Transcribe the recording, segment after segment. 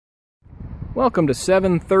Welcome to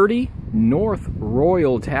 730 North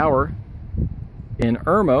Royal Tower in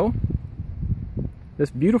Irmo. This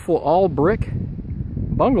beautiful all-brick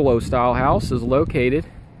bungalow style house is located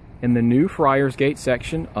in the new Friarsgate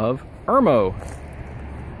section of Irmo.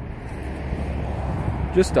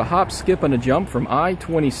 Just a hop, skip, and a jump from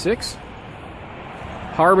I-26,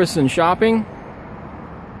 Harbison Shopping,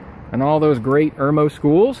 and all those great Irmo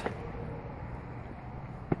schools.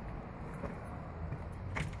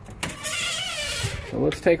 So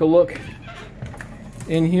let's take a look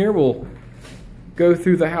in here. We'll go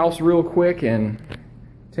through the house real quick and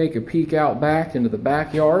take a peek out back into the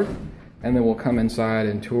backyard, and then we'll come inside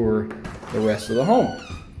and tour the rest of the home.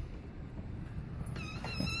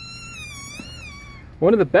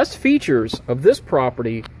 One of the best features of this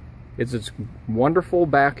property is its wonderful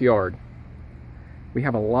backyard. We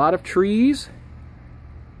have a lot of trees,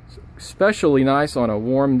 especially nice on a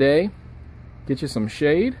warm day. Get you some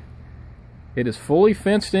shade. It is fully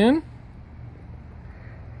fenced in,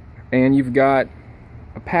 and you've got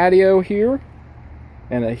a patio here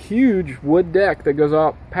and a huge wood deck that goes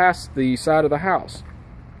out past the side of the house.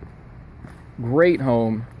 Great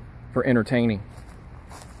home for entertaining.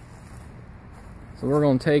 So we're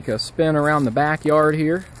going to take a spin around the backyard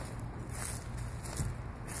here.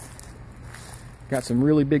 Got some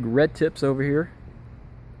really big red tips over here.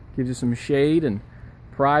 Gives you some shade and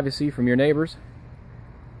privacy from your neighbors.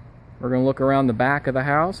 We're going to look around the back of the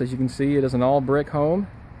house. As you can see, it is an all-brick home.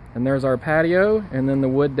 And there's our patio, and then the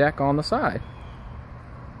wood deck on the side.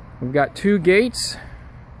 We've got two gates,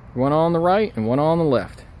 one on the right and one on the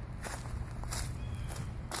left.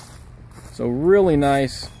 So really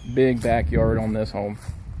nice, big backyard on this home.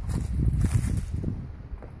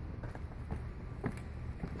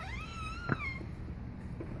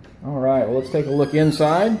 All right, well, let's take a look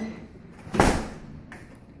inside.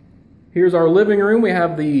 Here's our living room. We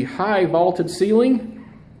have the high vaulted ceiling,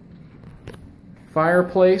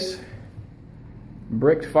 fireplace,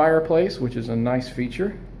 bricked fireplace, which is a nice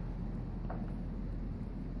feature.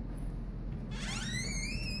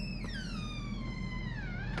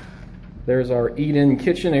 There's our eat-in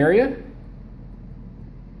kitchen area.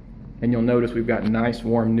 And you'll notice we've got nice,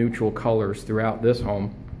 warm, neutral colors throughout this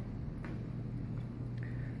home.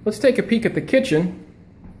 Let's take a peek at the kitchen.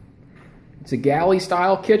 It's a galley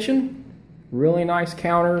style kitchen. Really nice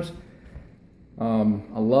counters.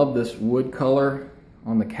 I love this wood color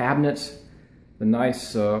on the cabinets. The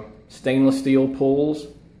nice stainless steel pulls.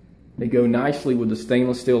 They go nicely with the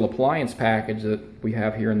stainless steel appliance package that we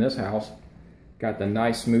have here in this house. Got the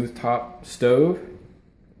nice smooth top stove,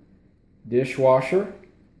 dishwasher.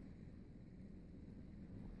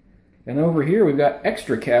 And over here we've got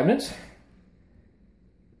extra cabinets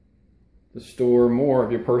to store more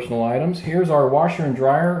of your personal items. Here's our washer and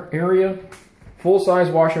dryer area. Full-size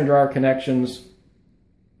washer and dryer connections,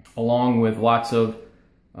 along with lots of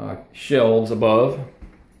shelves above.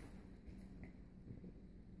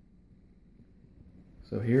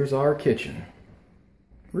 So here's our kitchen.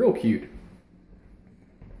 Real cute.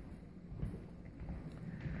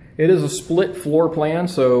 It is a split floor plan,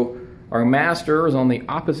 so our master is on the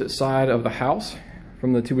opposite side of the house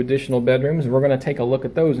from the two additional bedrooms. We're going to take a look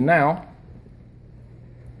at those now.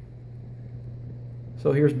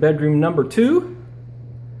 So here's bedroom number 2.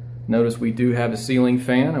 Notice we do have a ceiling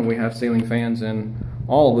fan, and we have ceiling fans in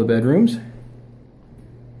all of the bedrooms.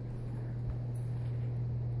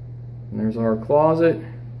 And there's our closet.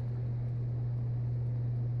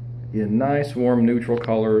 In nice, warm, neutral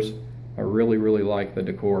colors. I really, really like the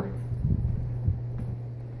decor.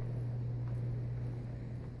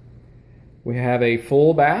 We have a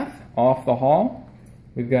full bath off the hall.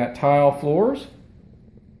 We've got tile floors,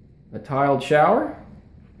 a tiled shower,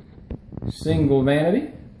 single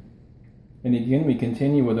vanity, and again we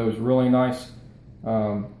continue with those really nice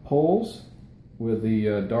pulls with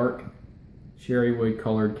the dark cherry wood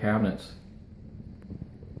colored cabinets.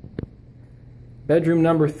 Bedroom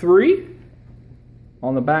number 3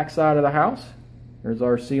 on the back side of the house. There's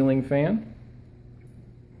our ceiling fan.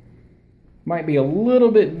 Might be a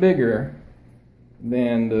little bit bigger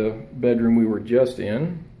than the bedroom we were just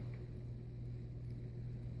in.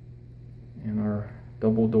 And our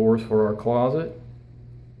double doors for our closet.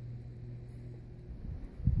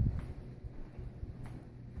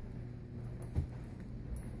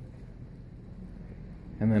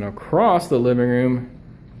 And then across the living room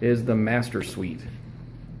is the master suite.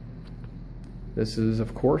 This is,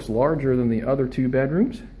 of course, larger than the other 2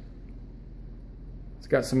 bedrooms. It's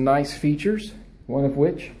got some nice features, one of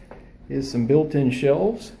which is some built-in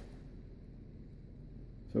shelves.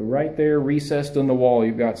 So right there, recessed in the wall,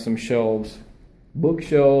 you've got some shelves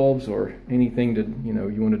bookshelves or anything to,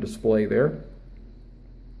 you want to display there.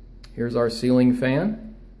 Here's our ceiling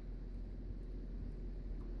fan.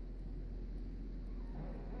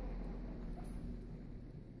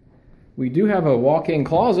 We do have a walk-in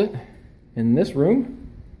closet in this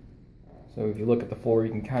room. So if you look at the floor,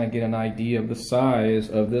 you can kind of get an idea of the size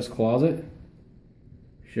of this closet.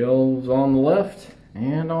 Shelves on the left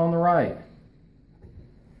and on the right.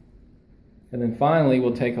 And then finally,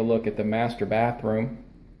 we'll take a look at the master bathroom.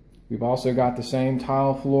 We've also got the same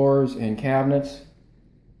tile floors and cabinets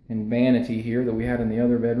and vanity here that we had in the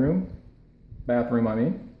other bathroom, I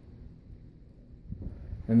mean.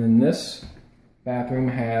 And then this bathroom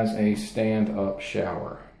has a stand-up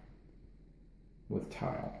shower with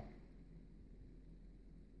tile.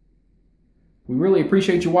 We really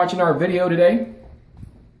appreciate you watching our video today.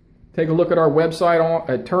 Take a look at our website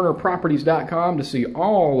at turnerproperties.com to see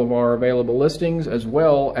all of our available listings, as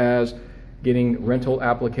well as getting rental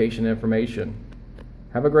application information.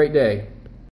 Have a great day.